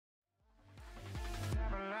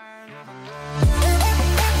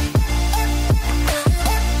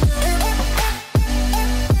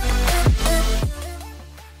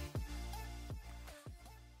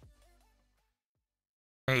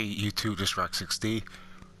YouTube, this Rock6D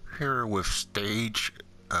here with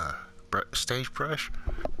Sagebrush.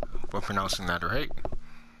 Hope I'm pronouncing that right.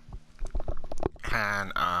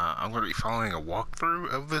 And I'm going to be following a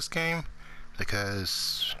walkthrough of this game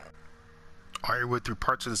because I already went through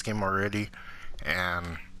parts of this game already,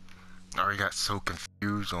 and I already got so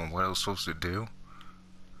confused on what I was supposed to do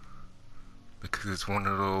because it's one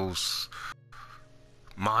of those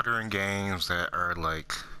modern games that are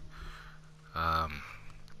like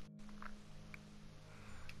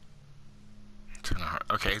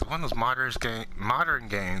okay, it's one of those modern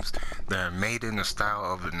games that are made in the style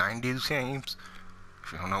of the 90s games.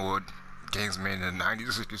 If you don't know what games made in the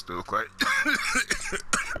 90s used to look like.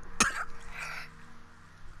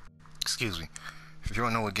 Excuse me. If you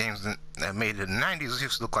don't know what games that made in the 90s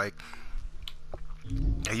used to look like,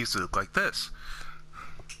 they used to look like this.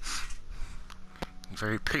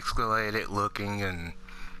 Very pixelated looking, and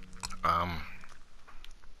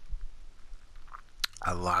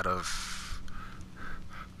a lot of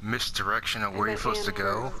misdirection of where you're supposed to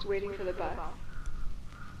go. Waiting for the bus.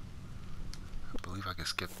 I believe I can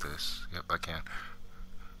skip this. Yep, I can.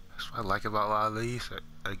 That's what I like about a lot of these.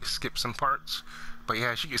 I can skip some parts. But yeah,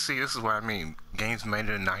 as you can see, this is what I mean. Games made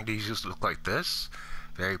in the 90s used to look like this.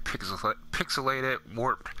 Very pixelated,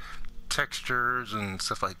 warped textures and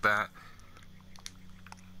stuff like that.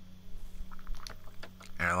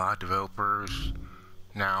 And a lot of developers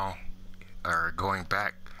now are going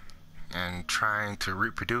back and trying to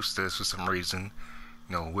reproduce this for some reason,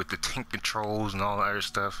 you know, with the tank controls and all that other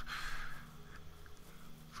stuff.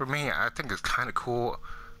 For me, I think it's kind of cool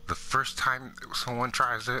the first time someone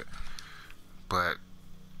tries it, but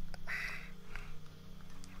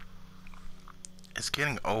it's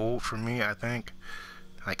getting old for me. I think,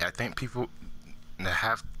 like, I think people that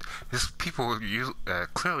have this, people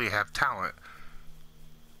clearly have talent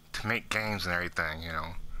to make games and everything, you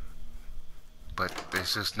know. But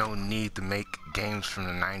there's just no need to make games from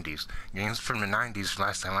the 90s. Games from the 90s,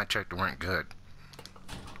 last time I checked, weren't good.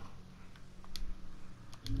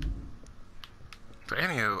 So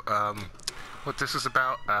anywho, what this is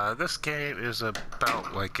about, this game is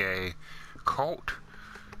about like a cult,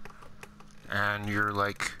 and you're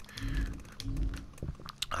like,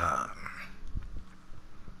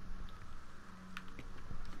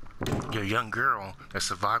 you're a young girl that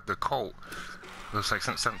survived the cult. It looks like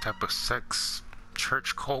some type of sex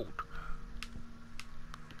church cult.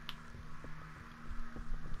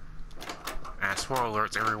 And spoiler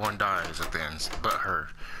alerts, everyone dies at the end, but her.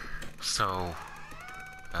 So,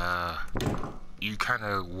 you kind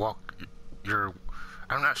of walk,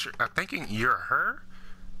 I'm not sure, I'm thinking you're her?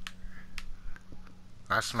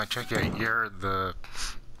 Last time I checked it, you're the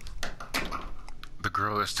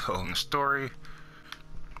girl that's telling the story.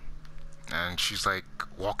 And she's like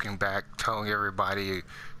walking back, telling everybody,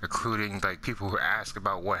 including like people who ask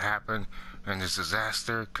about what happened in this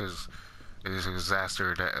disaster, because it is a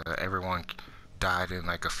disaster that everyone died in,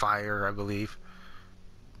 like a fire, I believe.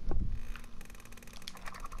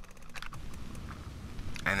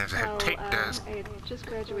 And there's a tape desk. I just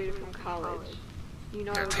graduated from college. You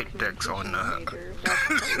know, yeah, tape decks on major.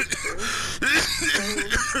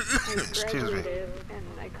 excuse me. And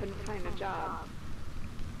I couldn't find a job.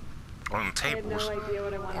 On the tables,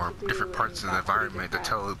 or different parts of the environment that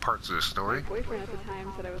tell parts of the story. My boyfriend at the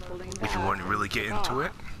time said I was holding back. If you want to really get into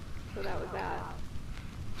it. So that was that.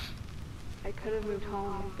 I could have moved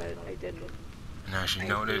home, but I didn't. And as you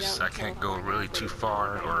notice, I can't go really too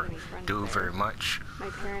far or do very much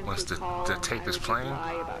once the tape is playing.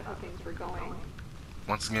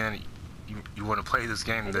 Once again, you want to play this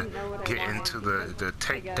game to get into the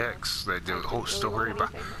tape decks, the whole story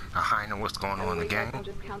behind what's going on in the game.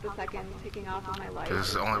 Because this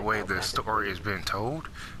is the only way the story is being told,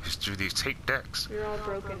 is through these tape decks. We're all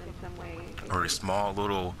broken in some way. Or the small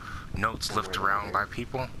little notes left around by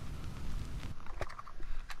people.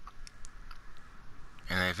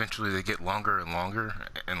 And eventually they get longer and longer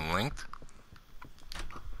in length.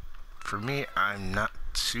 For me, I'm not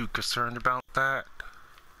too concerned about that.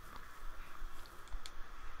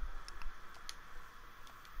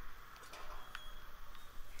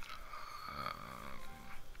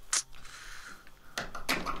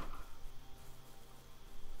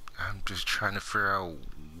 I'm just trying to figure out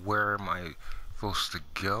where am I supposed to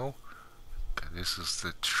go. Okay, this is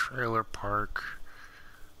the trailer park.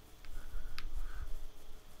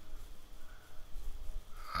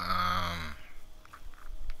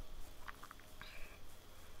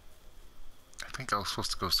 I think I was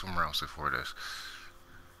supposed to go somewhere else before this.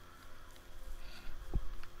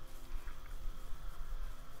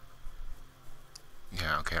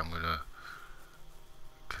 Yeah, okay, I'm gonna,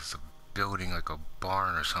 because the building like a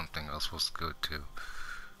barn or something I was supposed to go to.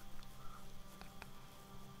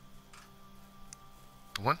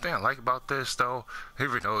 One thing I like about this though,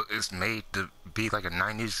 even though it's made to be like a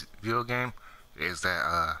 90s video game, is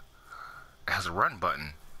that it has a run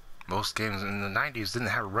button. Most games in the 90s didn't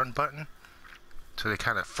have a run button, so they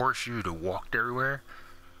kind of force you to walk everywhere.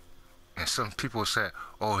 And some people said,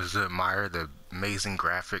 oh, is to admire the amazing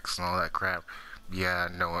graphics and all that crap. Yeah,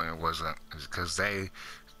 no, it wasn't. It's because they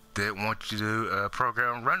didn't want you to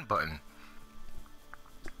program a run button,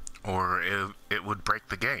 or it would break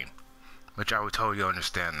the game. Which I would totally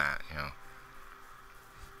understand that, you know.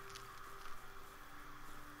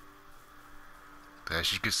 But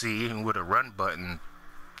as you can see, even with a run button,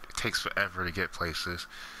 it takes forever to get places.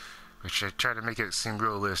 Which I try to make it seem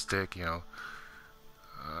realistic, you know.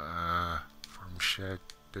 Farm shed,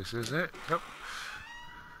 this is it. Yep.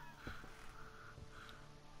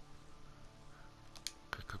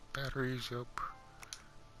 Pick up batteries, yep.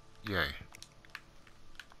 Yay.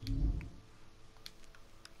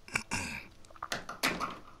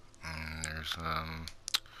 And there's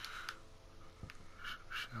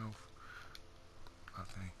shelf.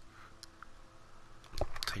 Nothing.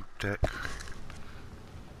 Tape deck.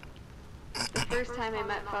 The first time I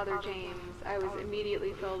met Father James, I was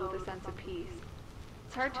immediately filled with a sense of peace.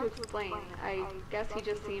 It's hard to explain. I guess he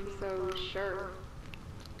just seemed so sure.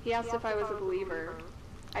 He asked if I was a believer.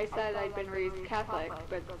 I said I'd been raised Catholic,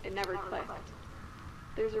 but it never clicked.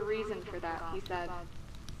 There's a reason for that, he said.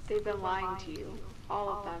 They've been lying to you, all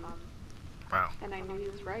of them. Wow. And I knew he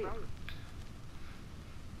was right.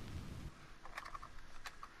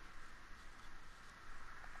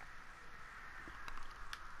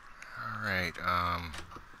 Alright, I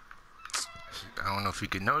don't know if you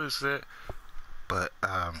can notice it, but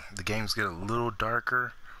the games get a little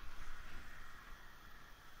darker.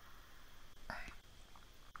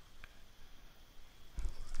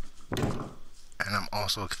 And I'm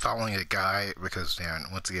also following a guy because,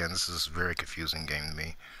 once again, this is a very confusing game to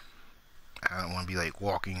me. I don't want to be like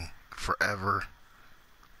walking forever.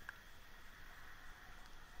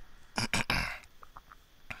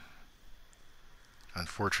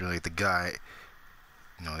 Unfortunately, the guy,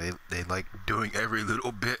 they like doing every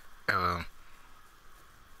little bit of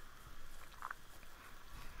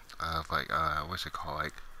like, what's it called,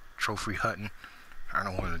 like trophy hunting. I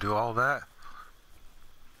don't want to do all that.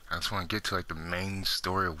 I just want to get to like the main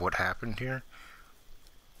story of what happened here.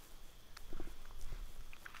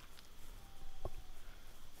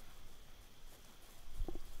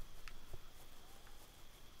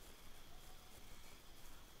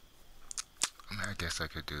 I mean, I guess I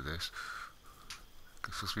could do this.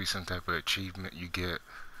 It's supposed to be some type of achievement you get.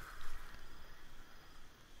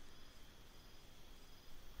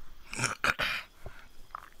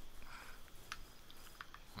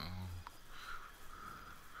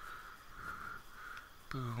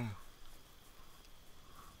 Boom.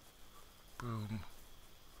 Boom.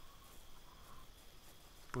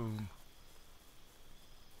 Boom.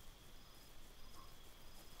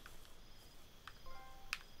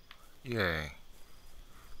 Yay.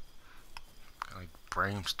 Like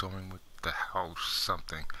brainstorming with the house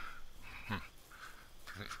something.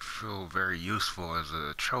 Doesn't feel very useful as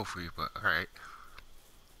a trophy, but alright.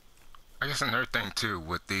 I guess another thing too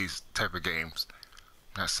with these type of games,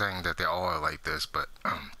 not saying that they all are like this, but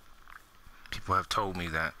people have told me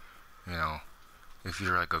that, if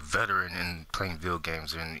you're like a veteran in playing video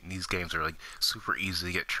games, and these games are like super easy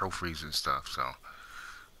to get trophies and stuff, so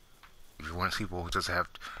if you're one of those people who just have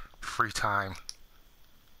free time,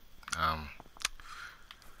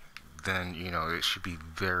 then it should be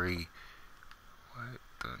very, what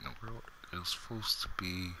the world, it was supposed to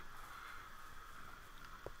be,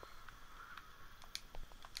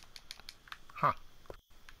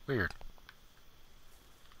 weird,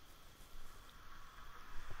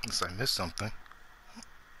 unless I missed something.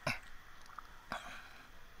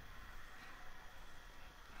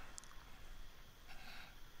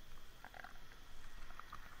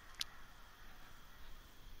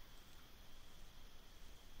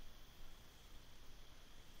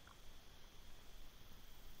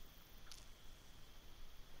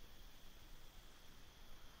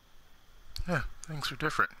 Yeah, things are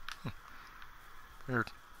different. Weird.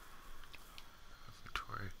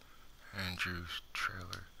 Inventory. Andrew's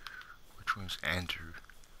trailer. Which one's Andrew?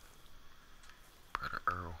 Brother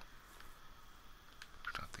Earl.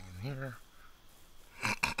 There's nothing in here.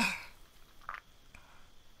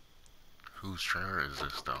 Whose trailer is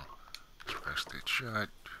this though? Press it shut.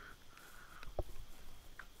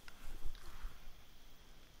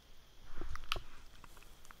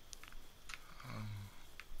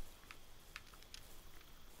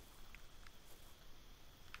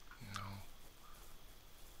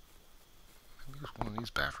 one of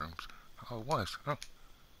these bathrooms. Oh, it was. Oh.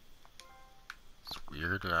 It's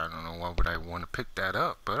weird. I don't know why would I want to pick that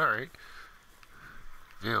up, but alright.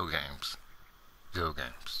 Video games. Video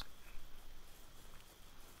games.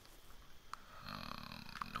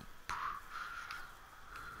 Nope.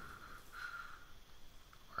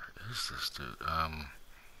 Where is this dude?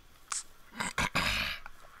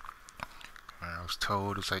 I was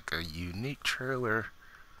told it's like a unique trailer,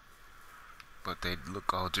 but they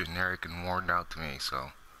look all generic and worn out to me,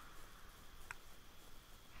 so.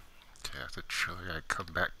 Okay, that's a trailer I come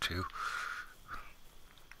back to.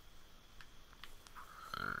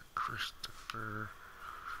 Christopher.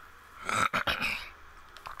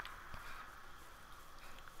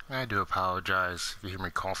 I do apologize if you hear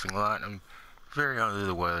me coughing a lot. I'm very under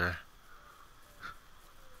the weather.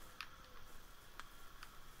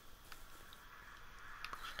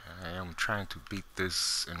 I am trying to beat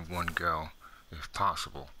this in one go, if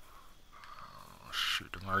possible. Oh,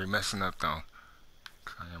 shoot, I'm already messing up though.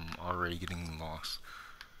 I am already getting lost.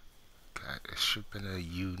 Okay, it should have been a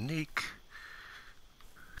unique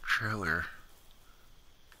trailer.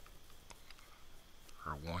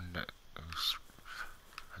 Or one that was...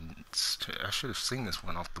 I should have seen this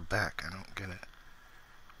one off the back. I don't get it.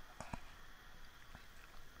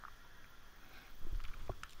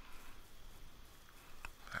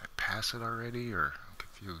 Did I pass it already, or I'm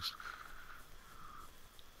confused?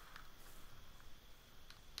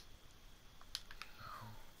 No.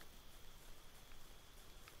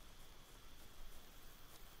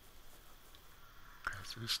 Okay,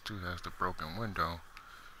 so this dude has the broken window.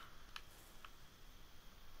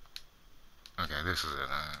 Okay, this is it.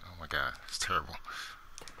 Oh my god, it's terrible.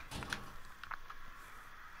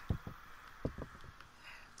 Okay,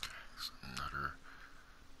 so another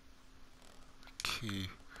key.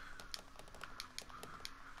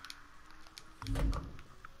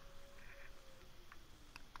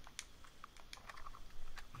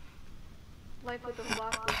 Life with the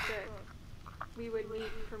flock was good. We would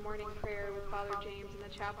meet for morning prayer with Father James in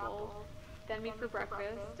the chapel, then meet for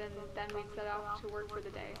breakfast, and then we'd set off to work for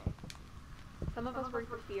the day. Some of us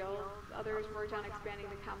worked the fields, others worked on expanding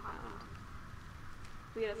the compound.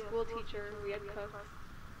 We had a school teacher, we had cooks.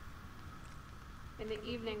 In the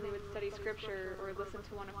evening we would study scripture or listen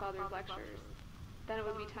to one of Father's lectures. Then it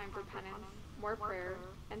would be time for penance, more prayer,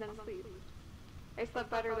 and then sleep. I slept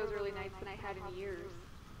better those early nights than I had in years.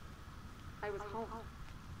 I was home.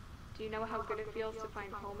 Do you know how good it feels to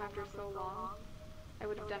find home after so long? I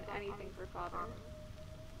would have done anything for Father.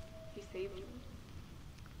 He saved me.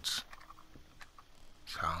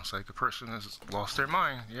 Sounds like a person has lost their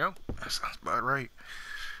mind. Yep, that sounds about right.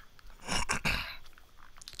 Okay,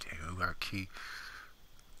 we got key.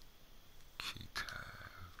 Key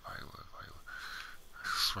tab. Violet. I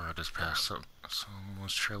swear I just passed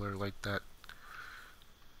someone's trailer like that.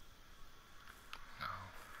 No.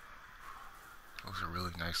 That was a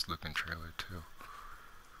really nice looking trailer too.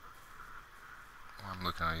 Oh, I'm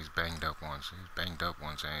looking at these banged up ones. These banged up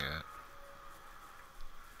ones ain't it.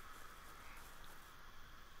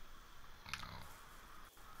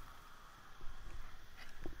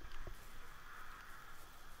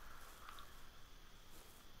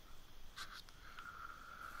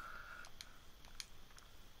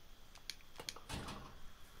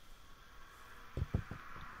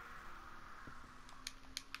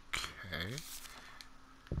 Okay.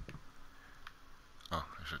 Oh,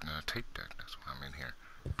 there's a tape deck. That's why I'm in here.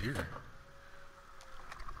 Dear.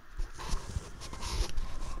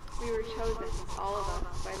 We were chosen, all of us,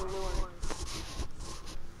 by the Lord.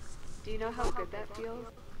 Do you know how good that feels?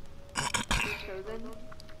 To be chosen?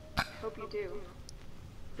 I hope you do.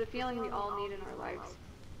 It's a feeling we all need in our lives.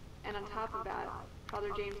 And on top of that,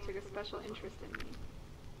 Father James took a special interest in me.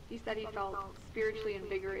 He said he felt spiritually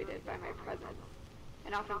invigorated by my presence,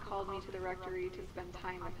 and often called me to the rectory to spend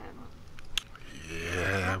time with him.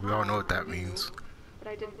 Yeah, we all know what that means. But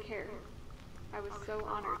I didn't care. I was so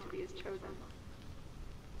honored to be his chosen.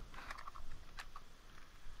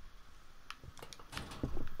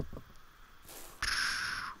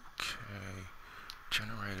 Okay,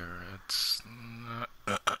 generator, it's not...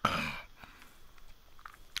 I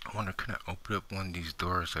wonder, can I open up one of these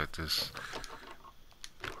doors at this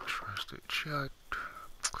trusted shut?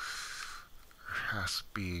 There has to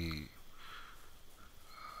be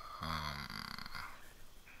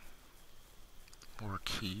more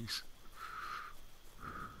keys.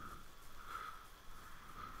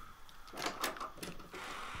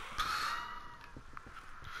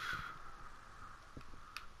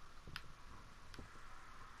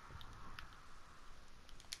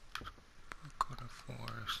 Corner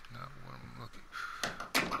forest, not what I'm looking.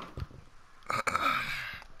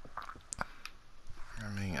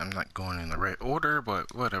 not going in the right order,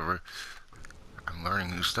 but whatever. I'm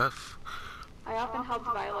learning new stuff. I often helped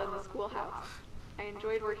Viola in the schoolhouse. I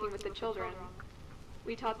enjoyed working with the children.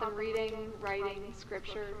 We taught them reading, writing,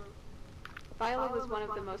 scripture. Viola was one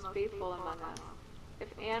of the most faithful among us. If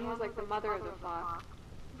Anne was like the mother of the flock,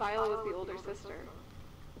 Viola was the older sister.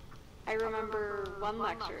 I remember one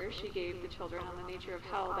lecture she gave the children on the nature of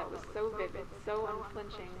hell that was so vivid, so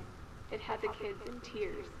unflinching, it had the kids in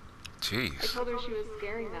tears. Jeez. I told her she was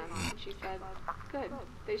scaring them, and she said, "Good,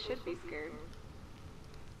 they should be scared."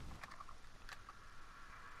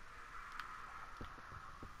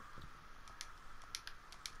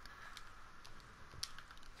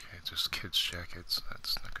 Okay, just kids' jackets.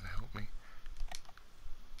 That's not gonna help me.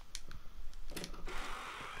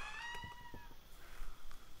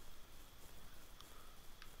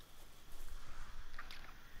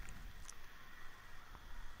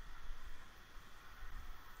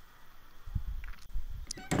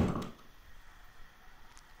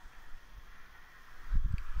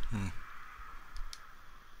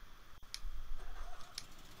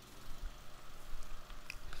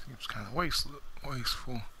 Seems kind of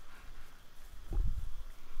wasteful.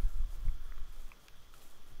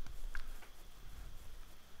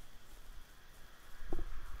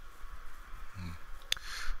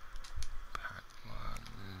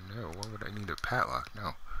 No, why would I need a padlock?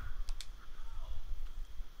 No.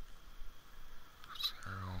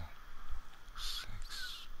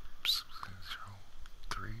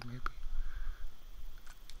 0603 maybe?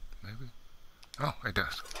 Maybe? Oh, it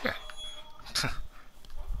does. Yeah.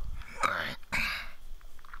 Alright.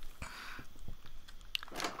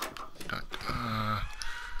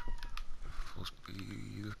 Supposed to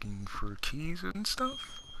be looking for keys and stuff?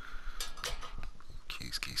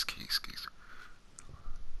 Keys.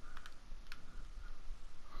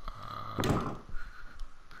 I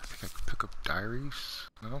think I could pick up diaries?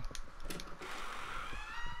 No?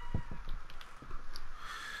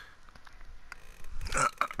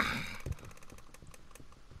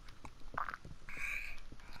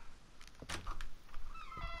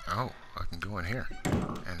 Oh, I can go in here.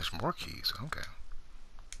 And there's more keys. Okay.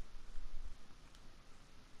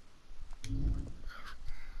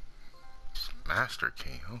 Master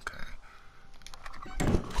key. Okay.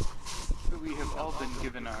 We have all been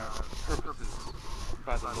given our purposes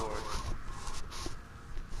by the Lord.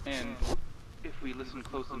 And if we listen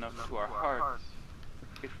close enough to our hearts,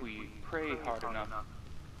 if we pray hard enough,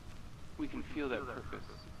 we can feel that purpose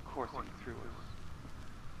coursing through us.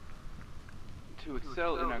 To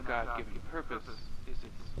excel in our God-given purpose is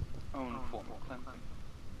its own form of cleansing.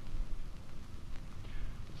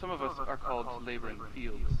 Some of us are called to labor in the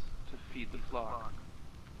fields, to feed the flock.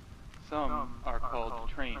 Some are called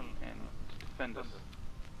to train and to defend us.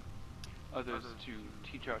 Others to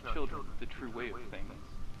teach our children the true way of things.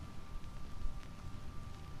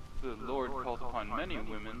 The Lord calls upon many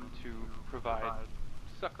women to provide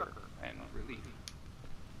succor and relief.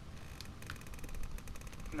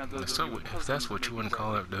 Now, So, if that's what you want to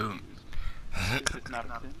call it, dude. Is it not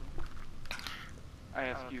a sin? I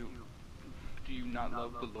ask you, do you not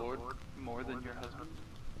love the Lord more than your husband?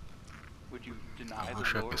 Would you deny the Lord? I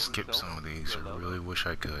wish I could skip some of these. I really wish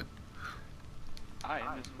I could. I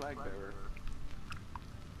am his flag bearer.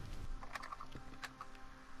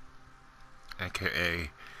 AKA,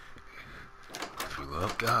 if you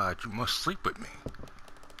love God, you must sleep with me.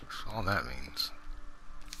 That's all that means.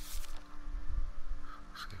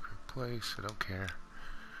 Sacred place, I don't care.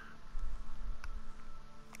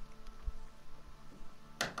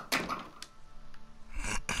 I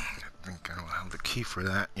think I don't have the key for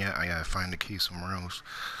that. Yeah, I gotta find the key somewhere else.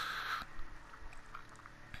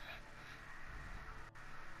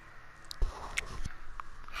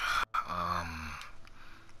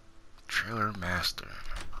 Trailer master.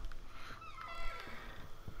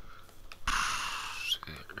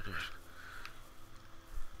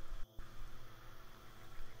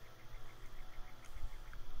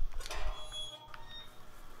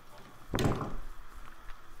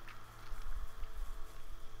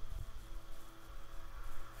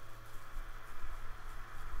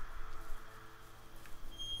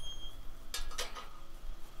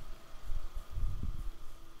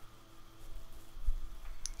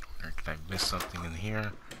 Can I miss something in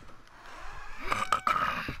here?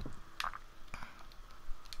 I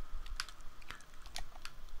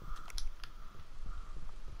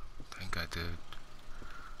think I did.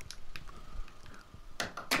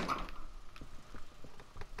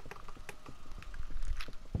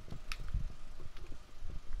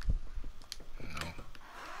 No.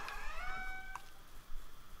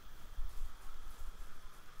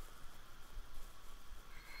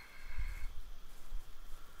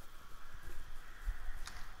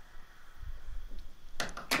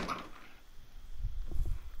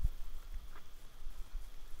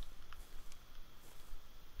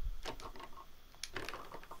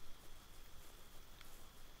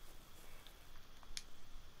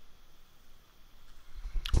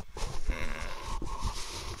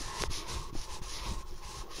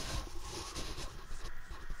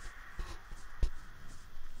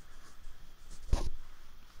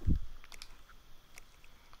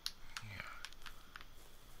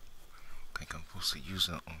 supposed to use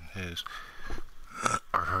it on his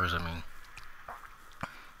or hers, I mean.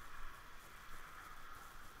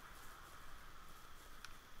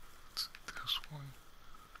 It's this one.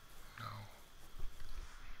 No.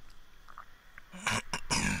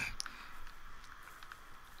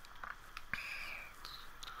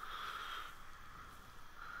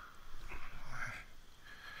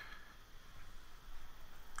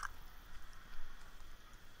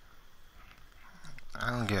 I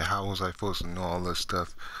don't get how was I supposed to know all this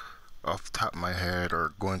stuff off the top of my head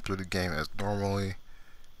or going through the game as normally,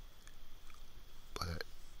 but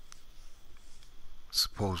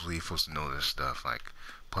supposedly you're supposed to know this stuff, like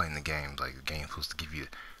playing the game, like the game's supposed to give you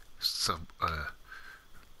some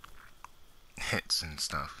hints and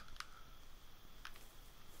stuff.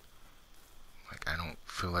 Like I don't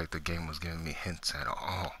feel like the game was giving me hints at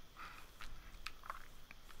all.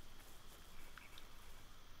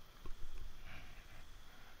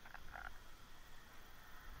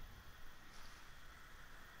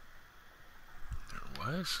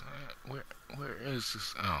 There was? Where is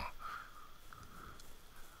this? Oh.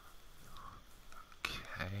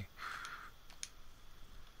 Okay.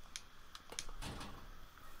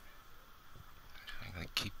 I'm gonna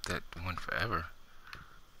keep that one forever.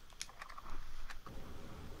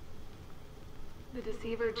 The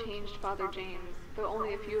deceiver changed Father James, though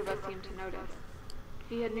only a few of us seemed to notice.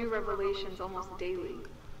 He had new revelations almost daily.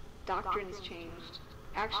 Doctrines changed.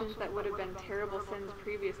 Actions that would have been terrible sins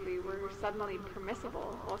previously were suddenly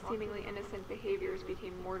permissible, while seemingly innocent behaviors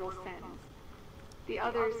became mortal sins. The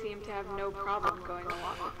others seemed to have no problem going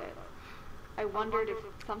along with it. I wondered if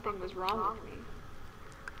something was wrong with me.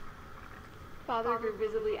 Father grew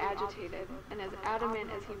visibly agitated, and as adamant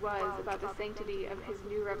as he was about the sanctity of his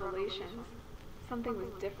new revelations, something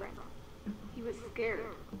was different. He was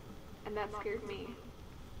scared, and that scared me.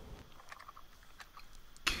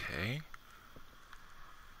 Okay.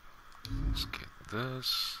 Let's get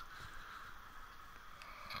this.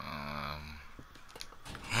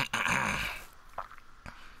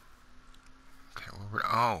 Okay,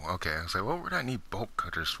 oh, okay. I was like, what would I need bolt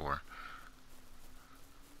cutters for?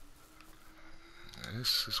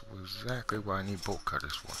 This is exactly what I need bolt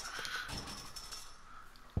cutters for.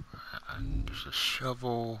 And there's a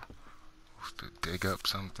shovel to dig up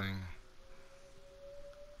something.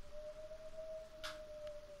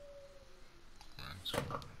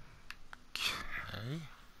 Okay.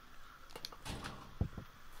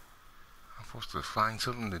 I'm supposed to find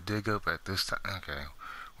something to dig up at this time. Okay,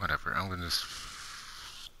 whatever. I'm gonna just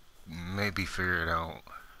maybe figure it out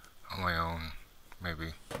on my own.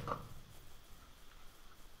 Maybe. Okay,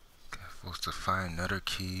 I'm supposed to find another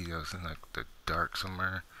key that was in like the dark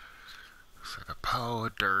somewhere. It's like a pile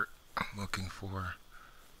of dirt I'm looking for.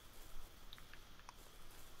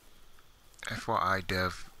 FYI,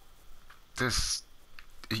 Dev, this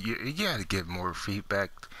you gotta get more feedback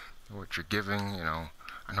than what you're giving. You know,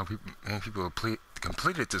 I know many people have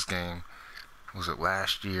completed this game. Was it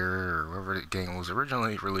last year or wherever the game was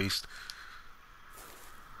originally released?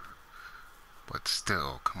 But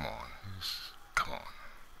still, come on, come on.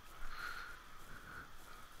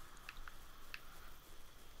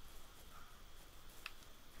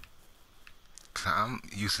 Cause I'm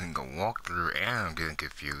using a walkthrough and I'm getting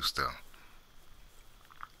confused still.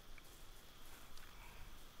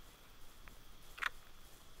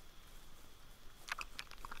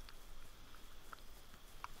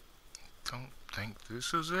 Don't think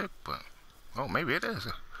this is it, but oh, maybe it is.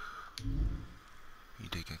 You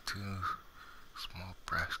dig into a small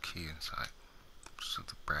brass key inside. So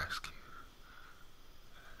the brass key.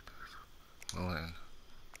 Well then,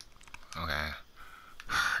 okay.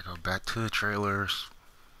 Go back to the trailers.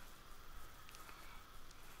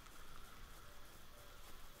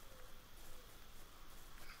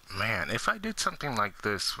 Man, if I did something like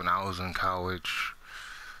this when I was in college,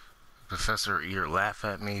 professor would either laugh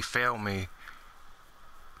at me, fail me,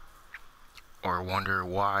 or wonder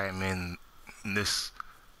why I'm in this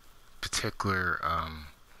particular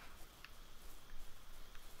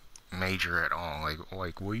major at all.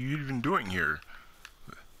 Like, what are you even doing here?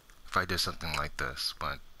 If I did something like this,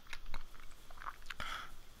 but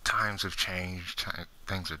times have changed,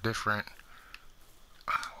 things are different.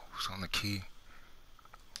 Oh, it's on the key.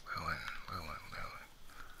 Willing.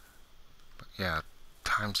 But yeah,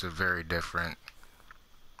 times are very different.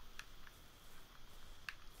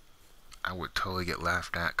 I would totally get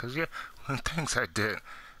laughed at, cause yeah, when things I did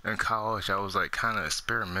in college, I was like kind of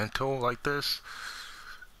experimental like this.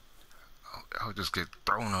 I would just get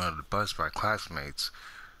thrown under the bus by classmates,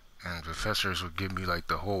 and professors would give me like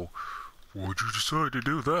the whole, "Why'd you decide to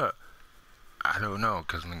do that?" I don't know,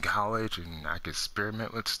 cause I'm in college and I could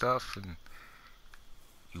experiment with stuff, and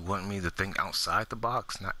You want me to think outside the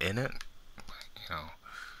box, not in it? You know.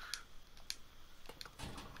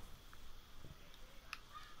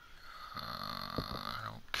 I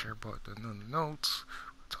don't care about the notes.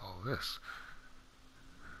 What's all this?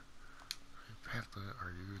 Pamphlet,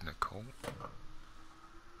 are you Nicole?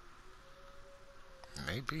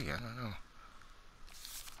 Maybe, I don't know.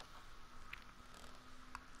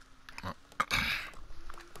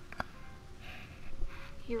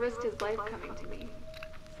 He risked his life coming to me.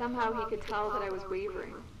 Somehow he could tell that I was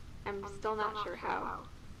wavering. I'm still not sure how.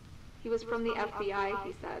 He was from the FBI,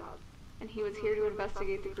 he said, and he was here to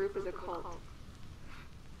investigate the group as a cult.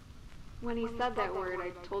 When he said that word,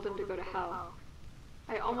 I told him to go to hell.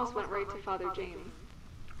 I almost went right to Father James.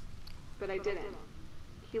 But I didn't.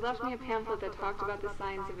 He left me a pamphlet that talked about the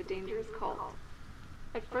signs of a dangerous cult.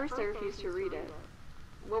 At first I refused to read it.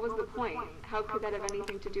 What was the point? How could that have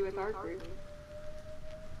anything to do with our group?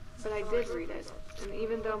 But I did read it, and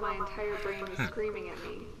even though my entire brain was screaming at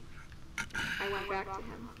me, I went back to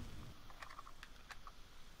him.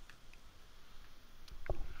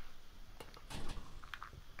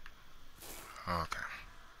 Okay.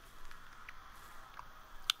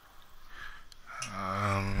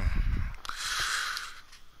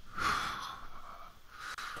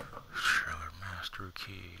 Trailer master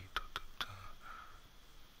key.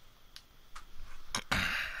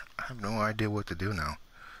 I have no idea what to do now.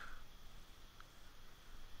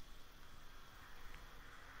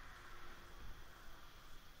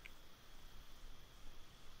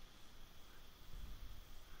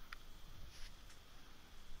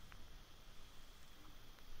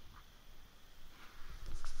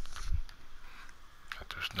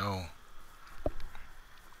 There's no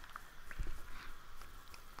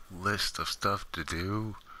list of stuff to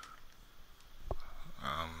do.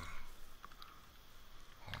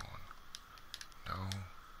 Hold on.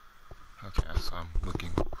 No. Okay, so I'm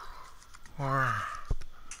looking for. I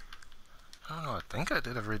don't know. I think I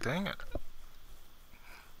did everything.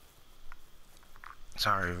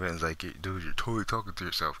 Sorry if it's like, dude, you're totally talking to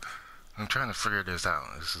yourself. I'm trying to figure this out.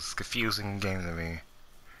 This is a confusing game to me.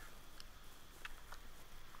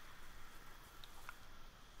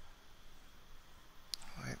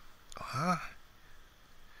 Wait, huh?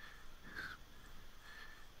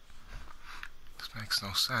 This makes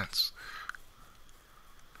no sense.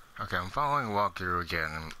 Okay, I'm following a walkthrough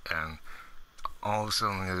again, and all of a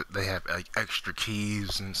sudden they have like extra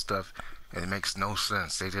keys and stuff, and it makes no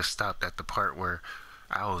sense. They just stopped at the part where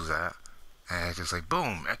I was at, and it's just like,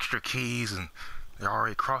 boom, extra keys, and they're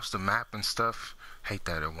already across the map and stuff. Hate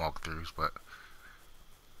that in walkthroughs, but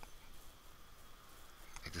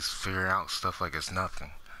they just figure out stuff like it's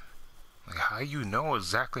nothing. Like, how you know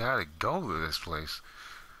exactly how to go to this place?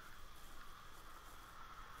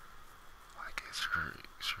 Like, is there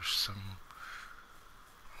some...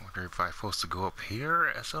 I wonder if I'm supposed to go up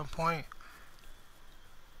here at some point?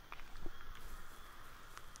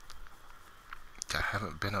 I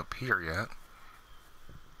haven't been up here yet.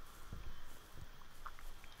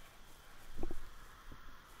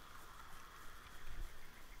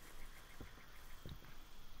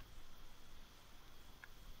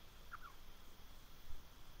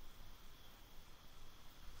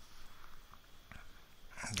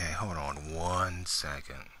 Okay, hold on 1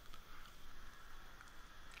 second.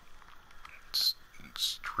 It's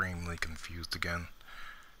extremely confused again.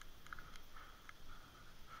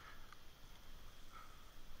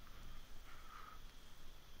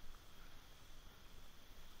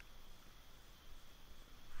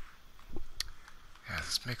 Yeah,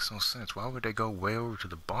 this makes no sense. Why would they go way over to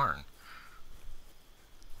the barn?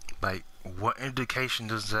 Like, what indication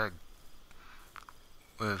does that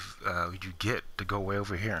you get to go way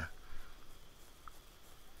over here?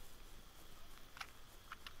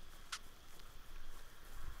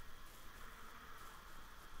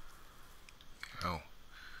 Oh.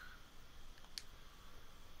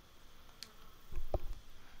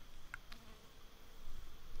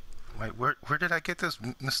 Wait, where did I get this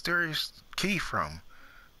mysterious key from?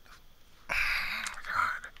 Oh my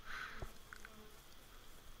God.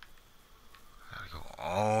 I gotta go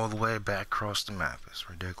all the way back across the map. It's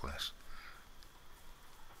ridiculous.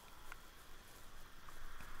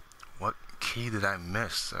 What key did I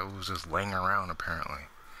miss that was just laying around apparently?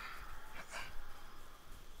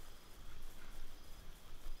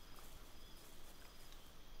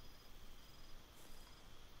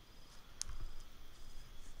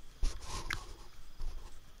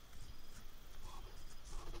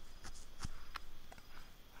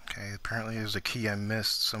 Okay, apparently there's a key I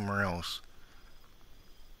missed somewhere else.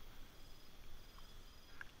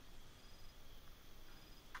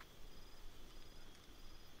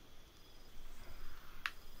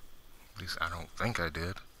 least I don't think I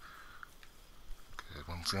did. Cause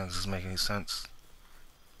once again, this doesn't make any sense.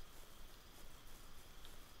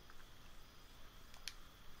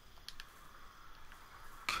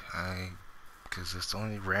 Okay, because it's the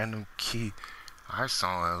only random key I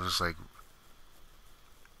saw. I was like,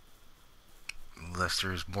 unless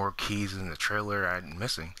there's more keys in the trailer I'm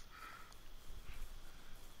missing.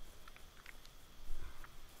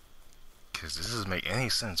 Because this doesn't make any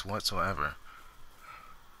sense whatsoever.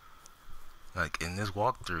 Like, in this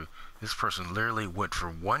walkthrough, this person literally went for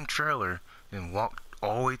one trailer and walked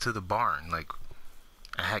all the way to the barn. Like,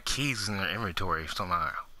 I had keys in their inventory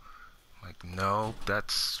somehow. Like, no,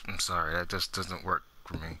 I'm sorry, that just doesn't work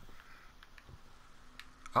for me.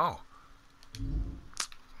 Oh.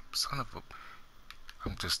 Son of a...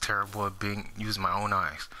 I'm just terrible at using my own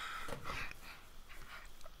eyes.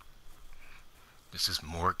 There's just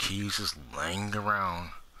more keys just laying around.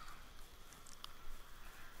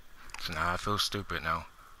 So now I feel stupid now.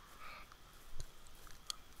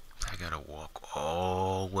 I gotta walk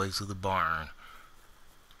all the way to the barn.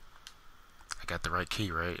 I got the right key,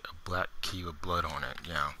 right? A black key with blood on it,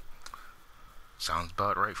 yeah. Sounds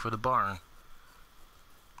about right for the barn.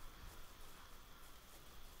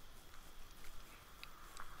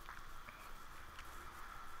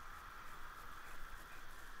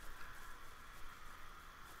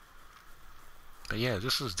 But yeah,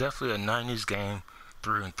 this is definitely a 90s game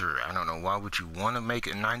through and through. I don't know, why would you want to make a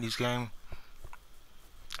 90s game?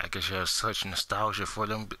 I guess you have such nostalgia for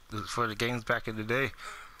the games back in the day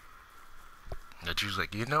that you're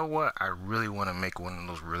like, you know what? I really want to make one of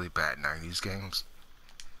those really bad 90s games.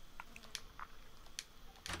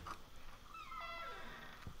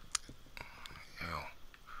 Yo,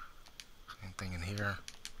 anything in here?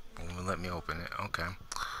 Won't let me open it. Okay.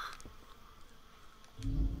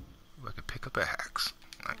 Ooh, I could pick up a axe.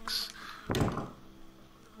 Nice.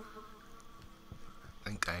 I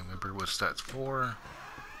think I remember what that's for.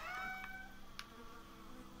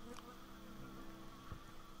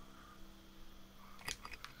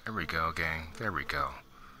 There we go, gang. There we go.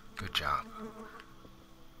 Good job.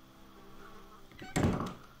 Am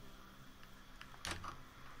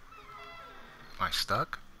I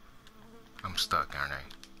stuck? I'm stuck, aren't I?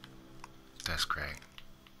 That's great.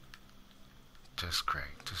 Just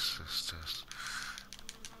great. Just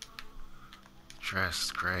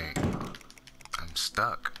great. I'm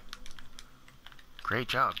stuck. Great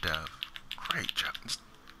job, Dev. Great job.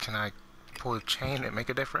 Can I pull the chain and make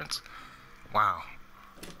a difference? Wow.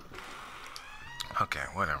 Okay,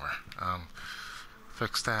 whatever.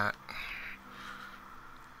 Fix that.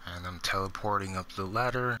 And I'm teleporting up the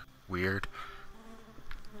ladder. Weird.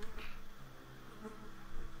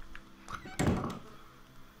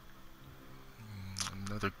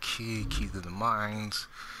 Another key to the mines.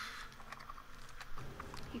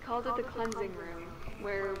 He called it the cleansing room,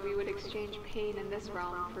 where we would exchange pain in this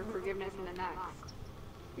realm for forgiveness in the next.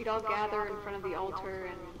 We'd all gather in front of the altar,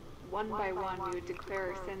 and one by one we would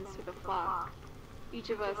declare our sins to the flock, each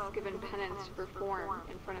of us given penance to perform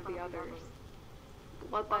in front of the others.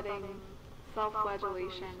 Bloodletting,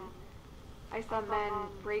 self-flagellation. I saw men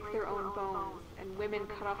break their own bones, and women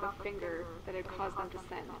cut off a finger that had caused them to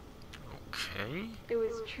sin. Okay. It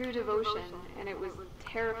was true devotion, and it was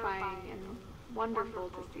terrifying and wonderful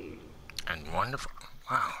to see. And wonderful.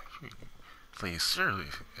 Wow. Please,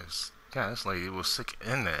 seriously. Yeah, this lady was sick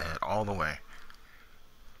in the head all the way.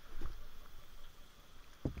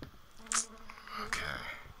 Okay.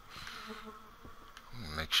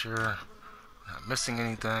 Make sure I'm not missing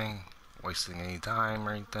anything, wasting any time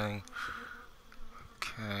or anything.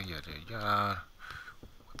 Okay, yada yada.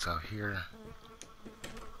 What's out here?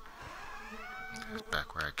 That's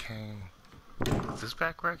back where I came. Is this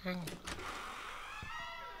back where I came?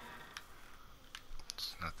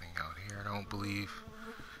 There's nothing out here, I don't believe.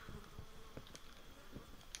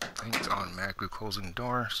 Things automatically closing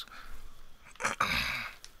doors. Okay,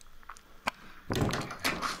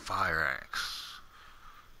 fire axe.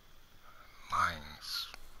 Mines.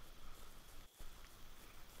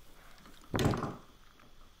 I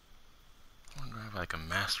wonder if I have like a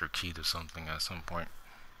master key to something at some point.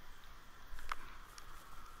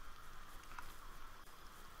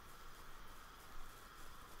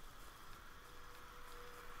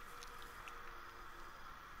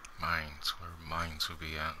 Mines, where mines would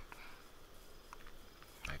be at.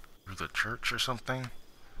 Like through the church or something?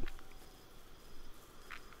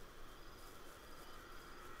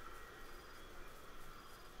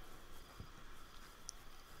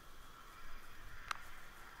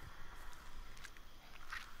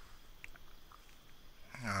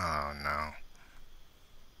 Oh no. I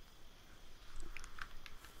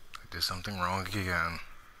did something wrong again.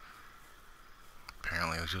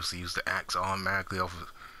 Apparently I was supposed to use the axe automatically right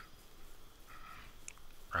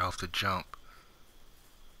off the jump.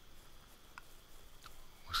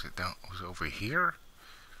 Was it over here?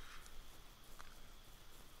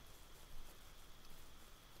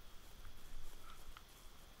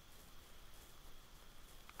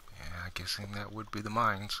 Yeah, guessing that would be the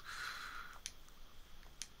mines.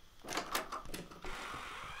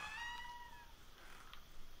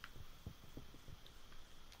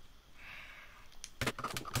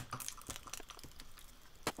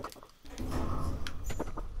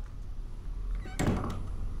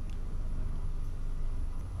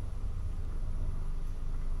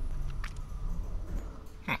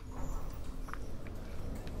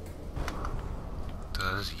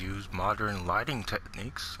 Does use modern lighting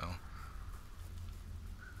techniques, so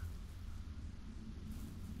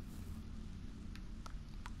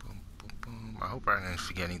boom, boom, boom. I hope I didn't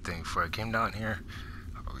forget anything before I came down here.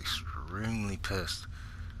 I was extremely pissed.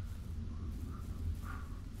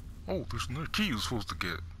 Oh, there's no key you're supposed to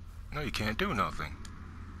get. No, you can't do nothing.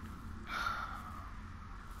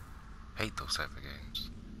 Hate those type of games.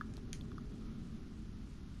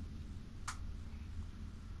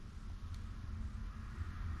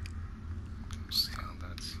 See how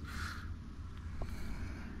that's...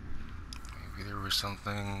 Maybe there was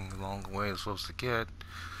something along the way I was supposed to get.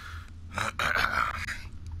 That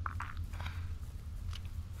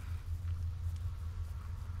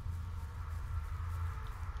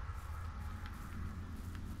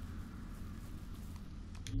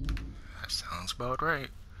sounds about right.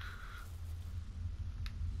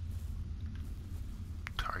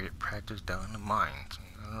 Target practice down in the mines.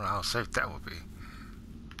 I don't know how safe that would be.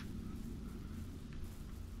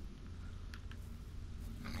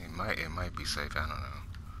 I mean, it might be safe, I don't know.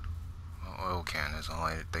 An oil can is all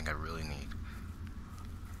I think I really need.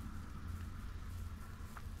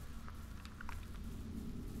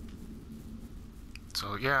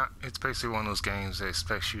 So yeah, it's basically one of those games that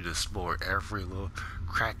expects you to explore every little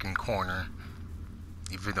crack and corner,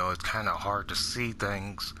 even though it's kind of hard to see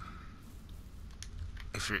things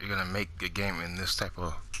if you're gonna make a game in this type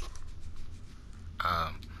of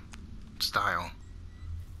style.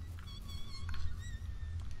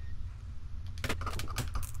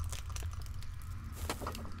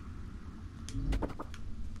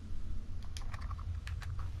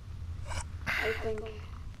 I think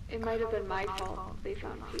it might have been my fault they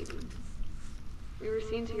found Katie. We were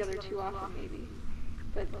seen together too often, maybe.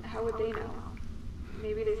 But how would they know?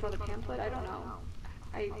 Maybe they saw the pamphlet? I don't know.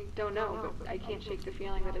 I don't know, but I can't shake the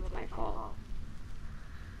feeling that it's my fault.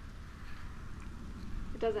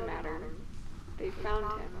 It doesn't matter. They found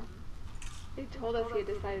him. They told us he had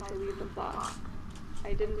decided to leave the flock.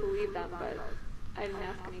 I didn't believe them, but I didn't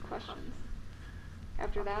ask any questions.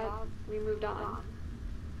 After that, we moved on.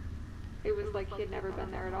 It was like he had never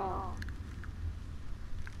been there at all.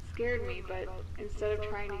 It scared me, but instead of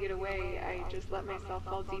trying to get away, I just let myself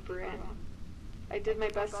fall deeper in. I did my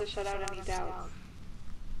best to shut out any doubts.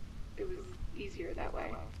 It was easier that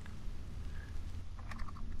way.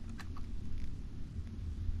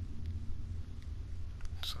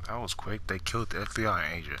 So that was quick. They killed the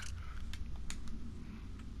FBI agent.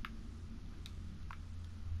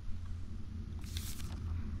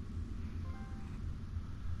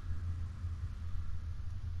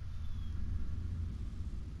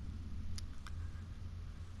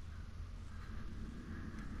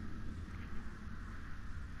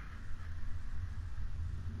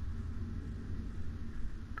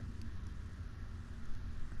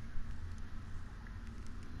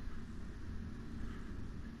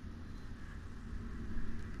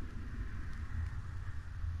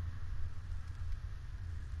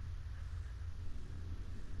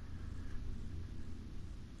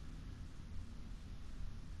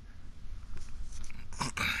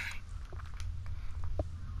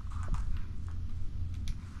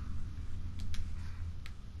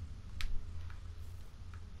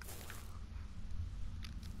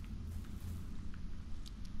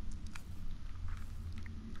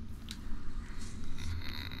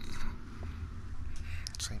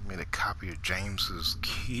 So he made a copy of James's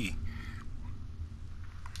key.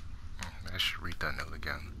 I should read that note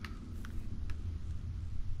again.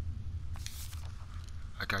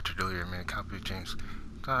 I got you earlier, made a copy of James'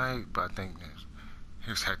 guy, but I think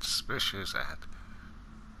he's had suspicious at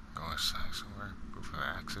go inside somewhere, proof of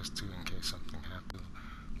access to in case something happens.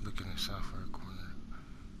 Look in the software corner.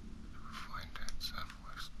 Find that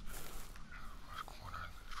southwest corner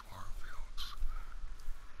of the floor fields.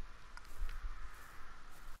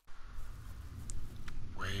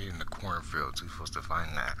 Way in the cornfields, you're supposed to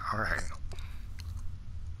find that. Alright.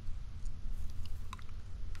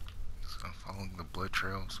 So follow following the blood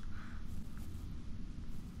trails.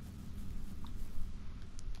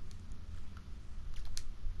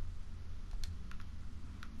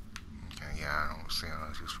 Okay, yeah, I don't see how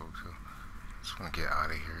that's useful too. Just want to get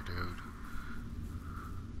out of here, dude.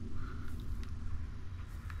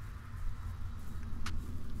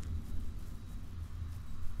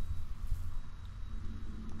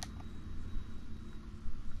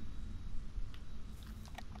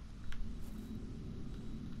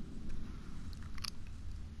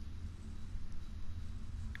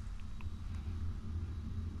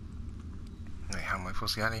 Wait, how am I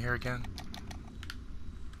supposed to get out of here again?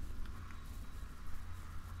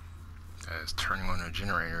 As turning on the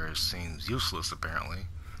generator seems useless, apparently.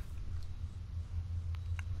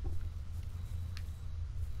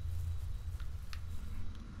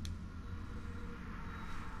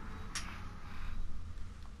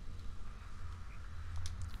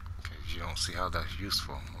 Because you don't see how that's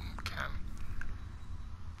useful. Okay.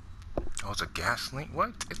 Oh, it's a gas leak?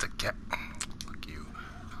 What? It's a gas... Fuck you.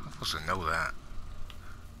 I'm supposed to know that.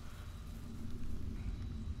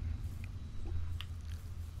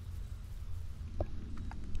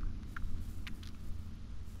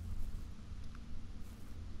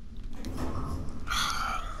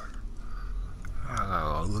 I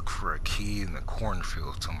gotta look for a key in the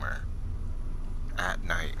cornfield somewhere. At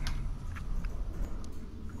night.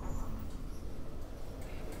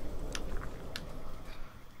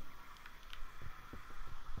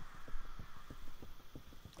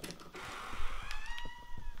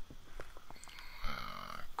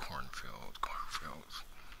 Cornfields.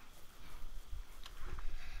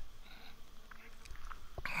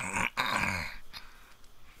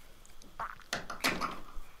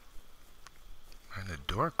 And the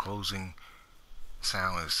door closing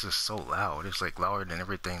sound is just so loud. It's like louder than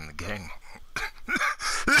everything in the game.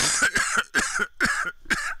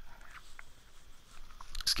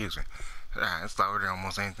 Excuse me. Yeah, it's louder than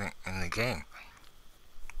almost anything in the game.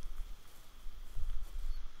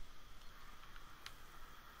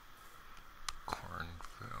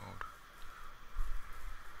 Cornfield.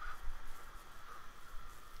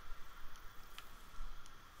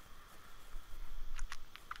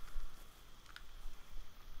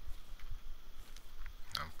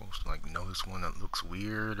 I'm supposed to like notice one that looks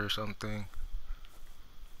weird or something.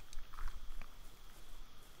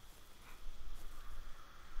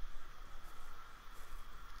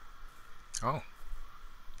 Oh.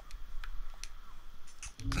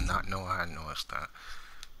 Did not know I had noticed that.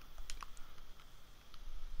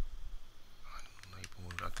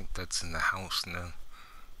 Unlabeled. I think that's in the house now.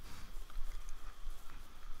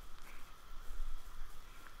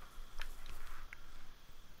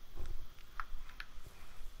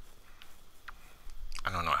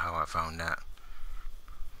 I don't know how I found that.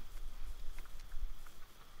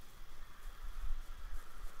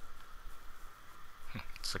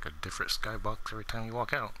 It's like a different skybox every time you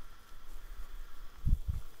walk out.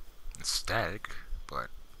 It's static, but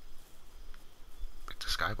it's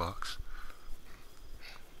a skybox.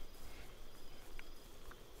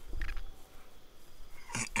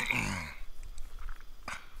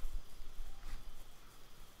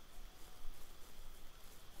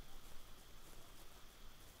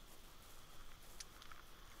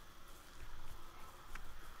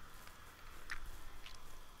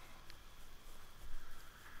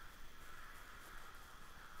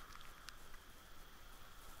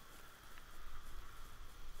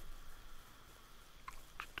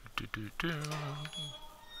 Yeah,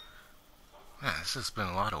 this has been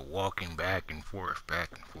a lot of walking back and forth.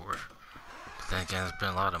 But then again, there's been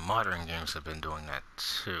a lot of modern games that have been doing that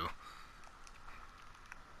too.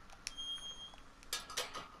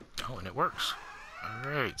 Oh, and it works.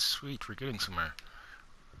 Alright, sweet, we're getting somewhere.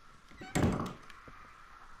 Don't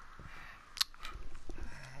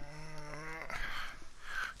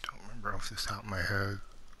remember off the top of my head.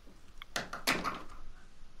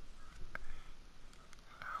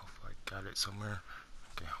 Got it somewhere.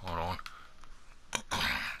 Okay, hold on.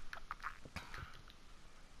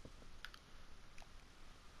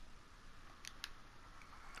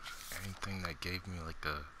 Anything that gave me like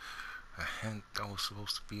a hint that was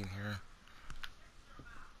supposed to be in here?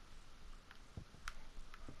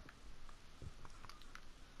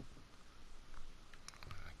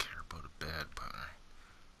 I care about a bed, but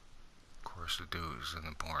of course the dude is in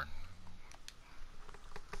the barn.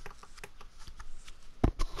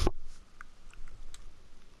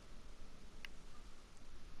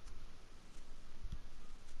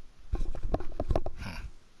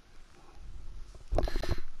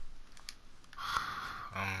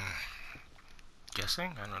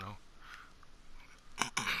 Guessing? I don't know.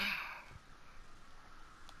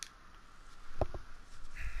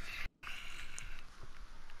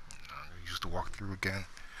 again.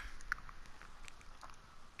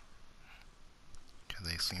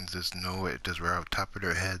 They seem to just know it just right off the top of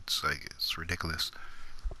their heads. Like, it's ridiculous.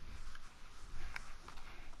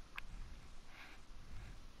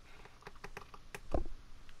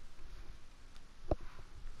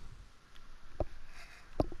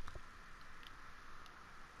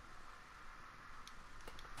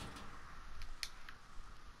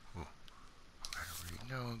 Ooh. I read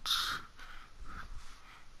notes.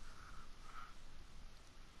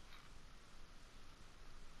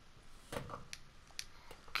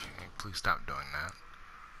 Please stop doing that.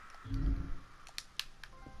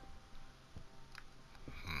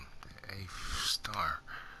 A star.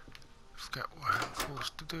 Forgot what I'm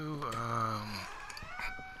supposed to do. I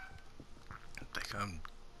think I'm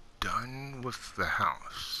done with the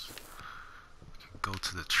house. I can go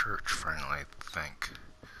to the church finally, I think.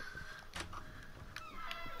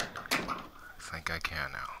 I think I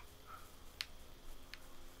can now.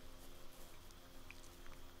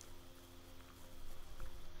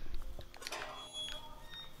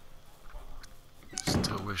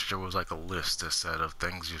 Still wish there was like a list instead of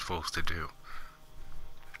things you're supposed to do.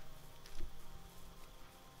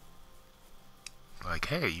 Like,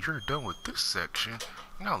 hey, you're done with this section.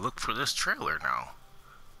 Now look for this trailer now.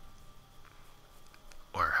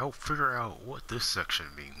 Or help figure out what this section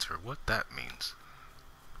means or what that means.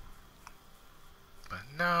 But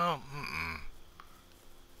no,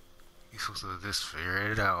 you're supposed to just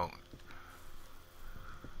figure it out.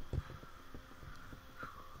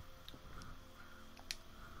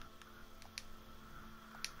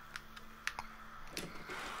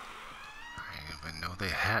 They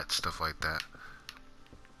had stuff like that.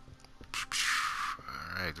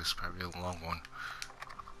 Alright, this is probably a long one.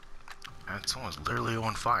 And someone's literally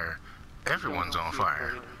on fire. Everyone's on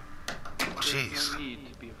fire. Jeez. There's no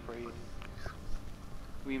need to be afraid.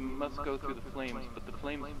 We must go through the flames, but the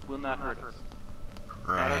flames will not hurt us.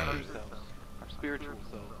 Not our true selves, our spiritual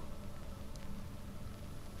selves.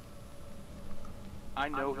 I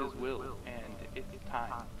know His will, and it's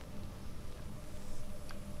time.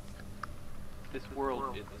 This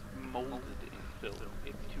world is molded in filth.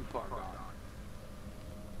 It's too far gone.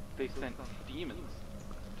 They sent demons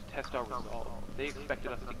to test our resolve. They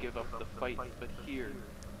expected us to give up the fight, but here,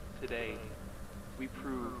 today, we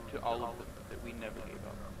prove to all of them that we never gave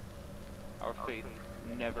up. Our faith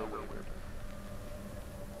never wavered.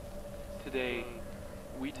 Today,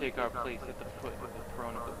 we take our place at the foot of the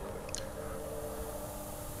throne of the Lord.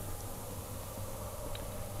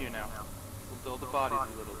 Here now. We'll dull the bodies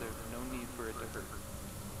a little. There's no need for it to hurt.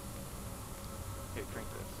 Here, drink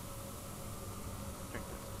this. Drink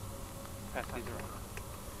this. Pass these around.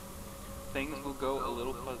 Things will go a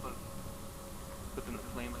little fuzzy, but then the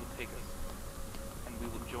flames will take us, and we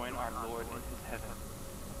will join our Lord in His heaven.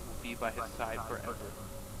 We'll be by His side forever.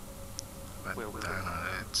 But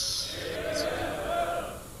it's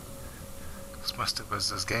as much as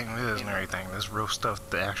this game is and everything, there's real stuff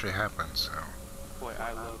that actually happens, so. Boy,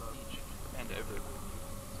 I love each and every one of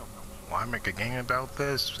you so much. Why make a game about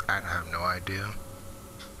this? I have no idea.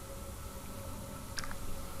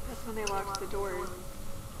 That's when they locked the doors,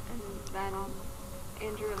 and then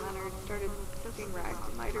Andrew and Leonard started soaking rags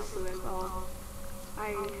in lighter fluid while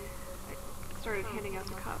I started handing out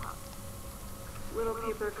the cups. Little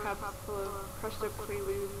paper cups full of crushed up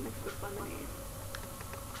Quaaludes mixed with lemonade.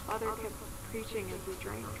 Father kept preaching as we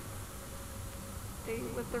drank. They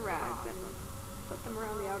lit the rags and put them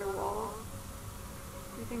around the outer wall.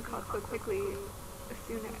 Everything caught so quickly. As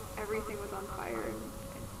soon as everything was on fire, and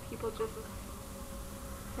people just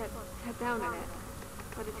sat down in it.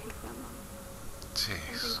 Let it take them.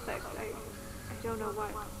 Jeez. Something clicked. I don't know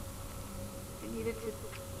what. I needed to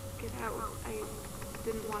get out. I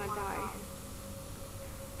didn't want to die.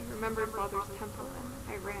 I remembered Father's temple and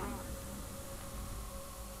I ran.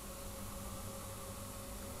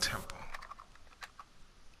 Temple.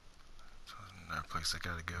 So there's another place I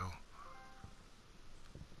gotta go.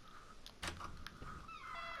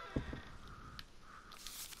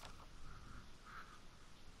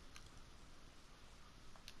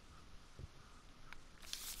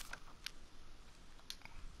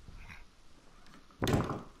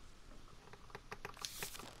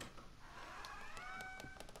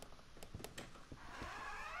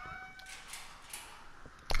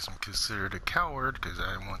 I'm considered a coward because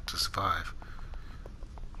I want to survive.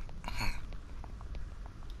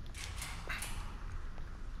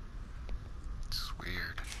 It's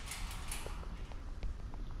weird.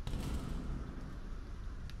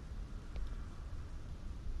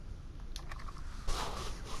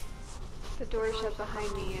 The door shut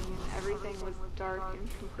behind me and everything was dark and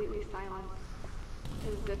completely silent.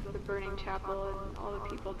 As if the burning chapel and all the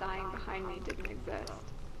people dying behind me didn't exist.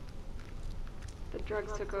 The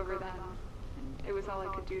drugs took over then, and it was all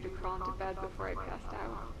I could do to crawl into bed before I passed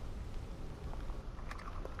out.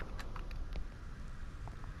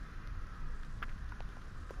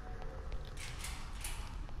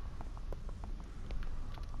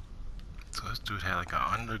 So this dude had like an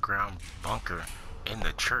underground bunker in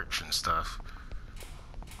the church and stuff.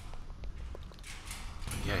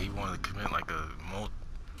 Yeah, he wanted to commit like a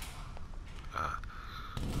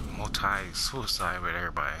multi-suicide with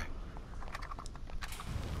everybody.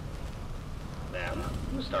 Ma'am,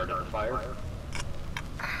 who started the fire?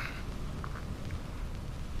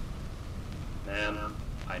 Ma'am,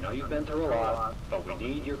 I know you've been through a lot, but we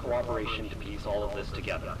need your cooperation to piece all of this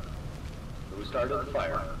together. Who started the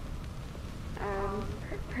fire?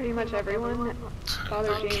 Pretty much everyone.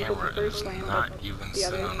 Father The James was camera the first is one, not but even the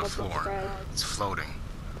sitting others on the helped floor. spread. It's floating.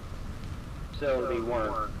 So they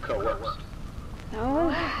weren't coerced.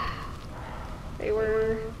 No, they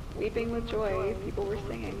were weeping with joy. People were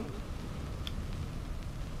singing.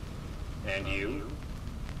 And you?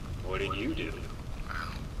 What did you do?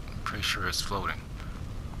 I'm pretty sure it's floating.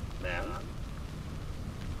 Ma'am?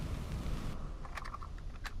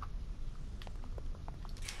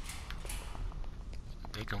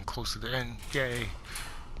 They come close to the end. Yay!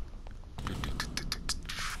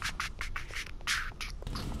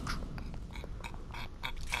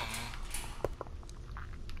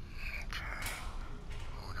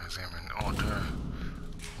 Examine the altar.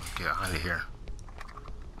 Let's get out of here.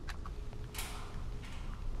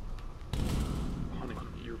 Honey,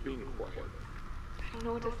 you're being quiet. I don't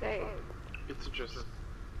know what to say. It's just...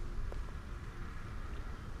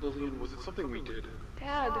 Lillian, was it something we did?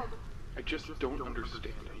 Dad, I just don't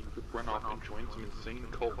understand how you could run off and join some insane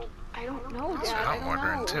cult. I don't know, That's Dad. what I I'm don't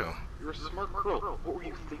wondering know. too. You're a smart girl. What were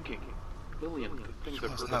you thinking? Lillian, the things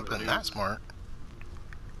I've It's heard not on the been news. that smart.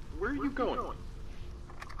 Where are you going?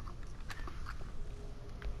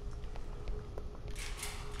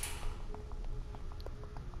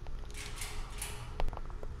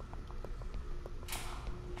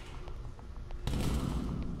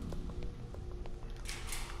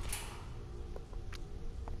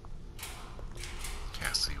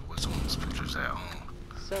 Can't see what's on these pictures at home.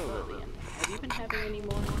 So, Lillian, have you been having any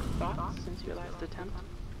more thoughts since your last attempt?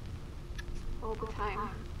 All the time.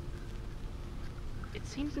 It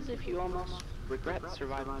seems as if you almost regret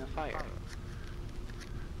surviving the fire.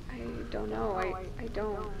 I don't know. I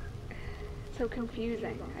don't. It's so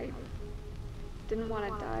confusing. I didn't want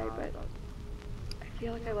to die, but I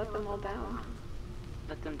feel like I let them all down.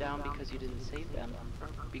 Let them down because you didn't save them, or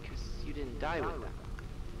because you didn't die with them?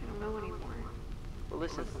 I don't know anymore. Well,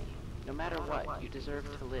 listen to me. No matter what, you deserve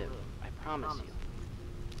to live. I promise you.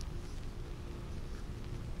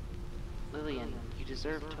 Lillian, you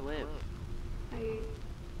deserve to live. I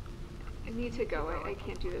need to go. I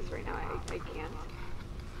can't do this right now. I can't.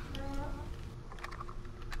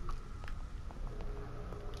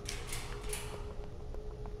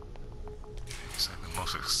 It's like the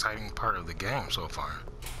most exciting part of the game so far.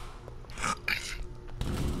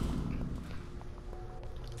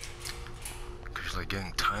 Cause you're like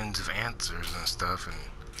getting tons of answers and stuff, and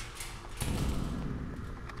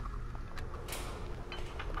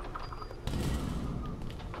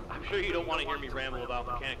I'm sure you don't want to hear me ramble about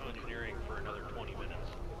mechanical engineering for another 20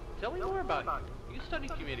 minutes. Tell me more about you. You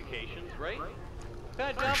studied communications, right?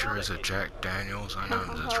 Bad job. pretty sure it's a Jack Daniels. I know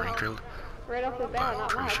it's a drinker. Right off the bat, I'm not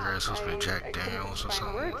pretty much. sure it's supposed to be Jack I couldn't Daniels or find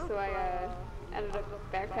something. work, so I ended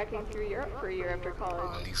up backpacking through Europe for a year after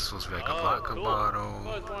college. And he's supposed to be like a Oh, vodka cool. bottle. I've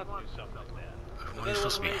always wanted to do something like that. What, he's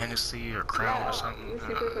supposed to be Hennessy or Crown Yeah, or something? it was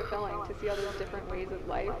super fulfilling to see all those different ways of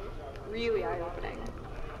life. Really eye-opening.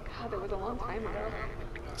 God, that was a long time ago.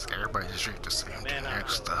 Everybody just drink the same generic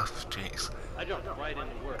stuff. Jeez. I jumped right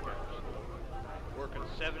into work. Working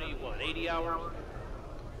 70, 80 hours?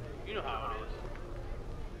 You know how it is.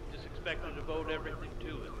 Just expect to devote everything to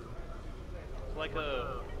it. It's like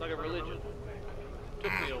a religion.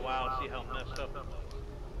 Took me a while to see how messed up it was.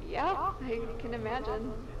 Yeah, I can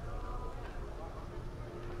imagine.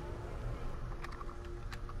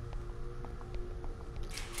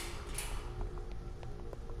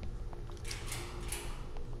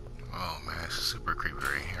 Oh man, it's super creepy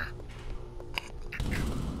right here.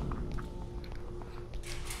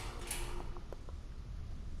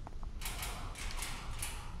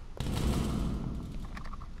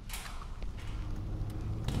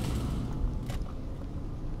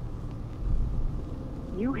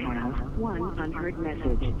 You have one unheard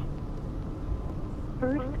message.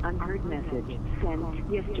 First unheard message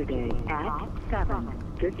sent yesterday at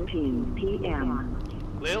 7:15 p.m.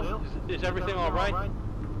 Lil, is everything all right?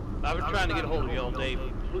 I've been trying to get a hold of you all day.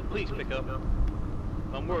 Please pick up.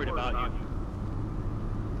 I'm worried about you.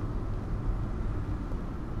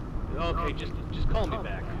 Okay, just call me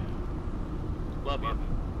back. Love you.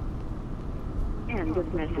 End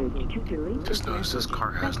of message to delete. Just noticed this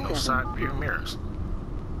car has no side view mirrors.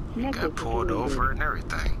 Got pulled deleted. over and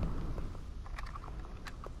everything.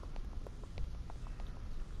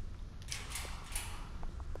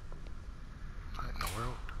 What in the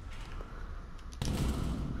world?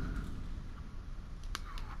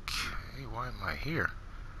 Okay, why am I here?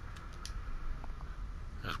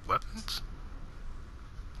 There's weapons?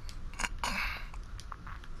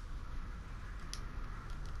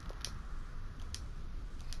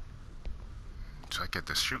 So I get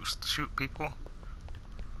to shoot people?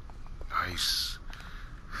 Nice.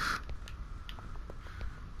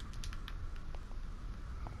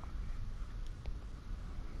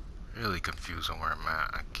 Really confused on where I'm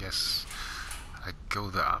at. I guess I go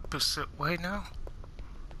the opposite way now?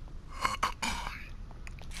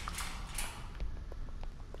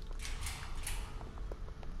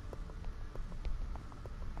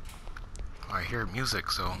 I hear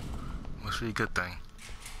music, so must be a good thing.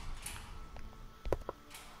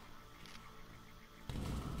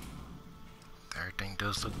 Everything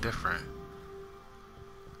does look different.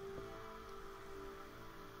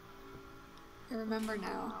 I remember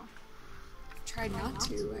now. I tried not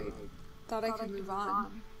to. I thought I could move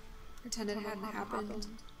on. Pretend it hadn't happened.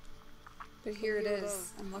 But here it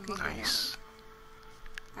is. I'm looking at it.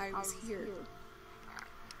 I was here.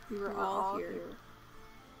 We were all here.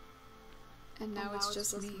 And now it's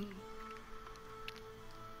just me.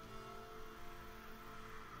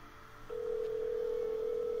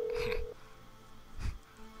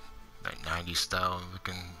 That 90s style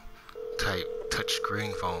looking type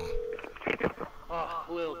touchscreen phone. Oh,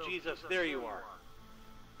 Lil, Jesus, there you are.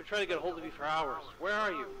 Been trying to get a hold of you for hours. Where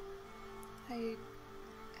are you?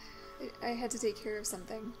 I had to take care of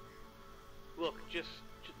something. Look, just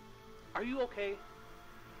are you okay?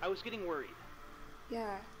 I was getting worried.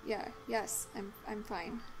 Yes, I'm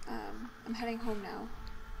fine. I'm heading home now.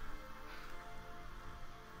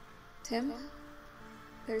 Tim,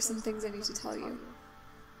 there's some things I need to tell you.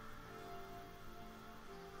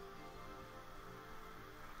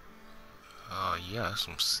 Yeah,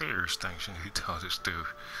 some serious things you need to tell this dude.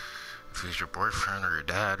 If he's your boyfriend or your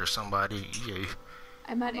dad or somebody, yeah.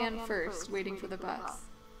 I met Anne first, waiting for the bus.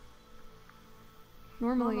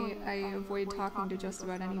 Normally, I avoid talking to just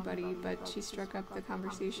about anybody, but she struck up the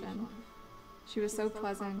conversation. She was so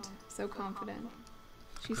pleasant, so confident.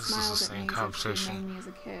 She This smiled is the at me same as if she'd conversation known me as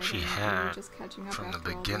a kid, she and we had were just catching up from the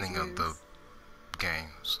after all beginning those of the years. game,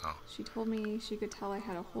 so. She told me she could tell I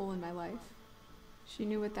had a hole in my life. She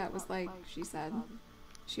knew what that was like, she said.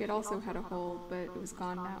 She had also had a hole, but it was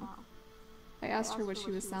gone now. I asked her what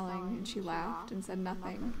she was selling, and she laughed and said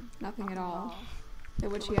nothing at all.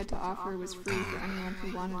 That what she had to offer was free for anyone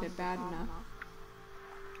who wanted it bad enough.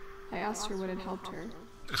 I asked her what had helped her.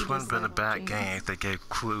 This wouldn't have been a bad game if they gave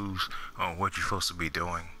clues on what you're supposed to be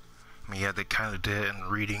doing. I mean, yeah, they kind of did in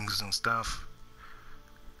readings and stuff.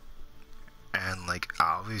 And, like,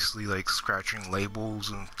 obviously, like, scratching labels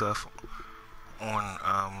and stuff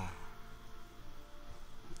on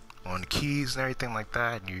keys and everything like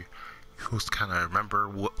that. And you're supposed to kind of remember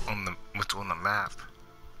what's on the map.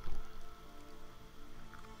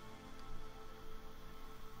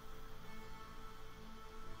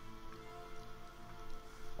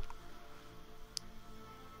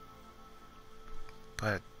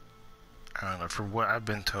 But I don't know, from what I've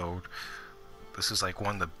been told, this is like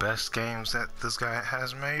one of the best games that this guy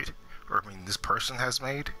has made, or I mean this person has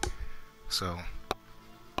made. So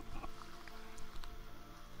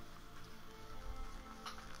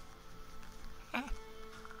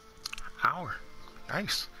hour.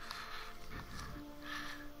 Nice.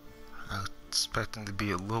 I was expecting to be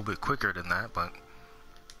a little bit quicker than that, but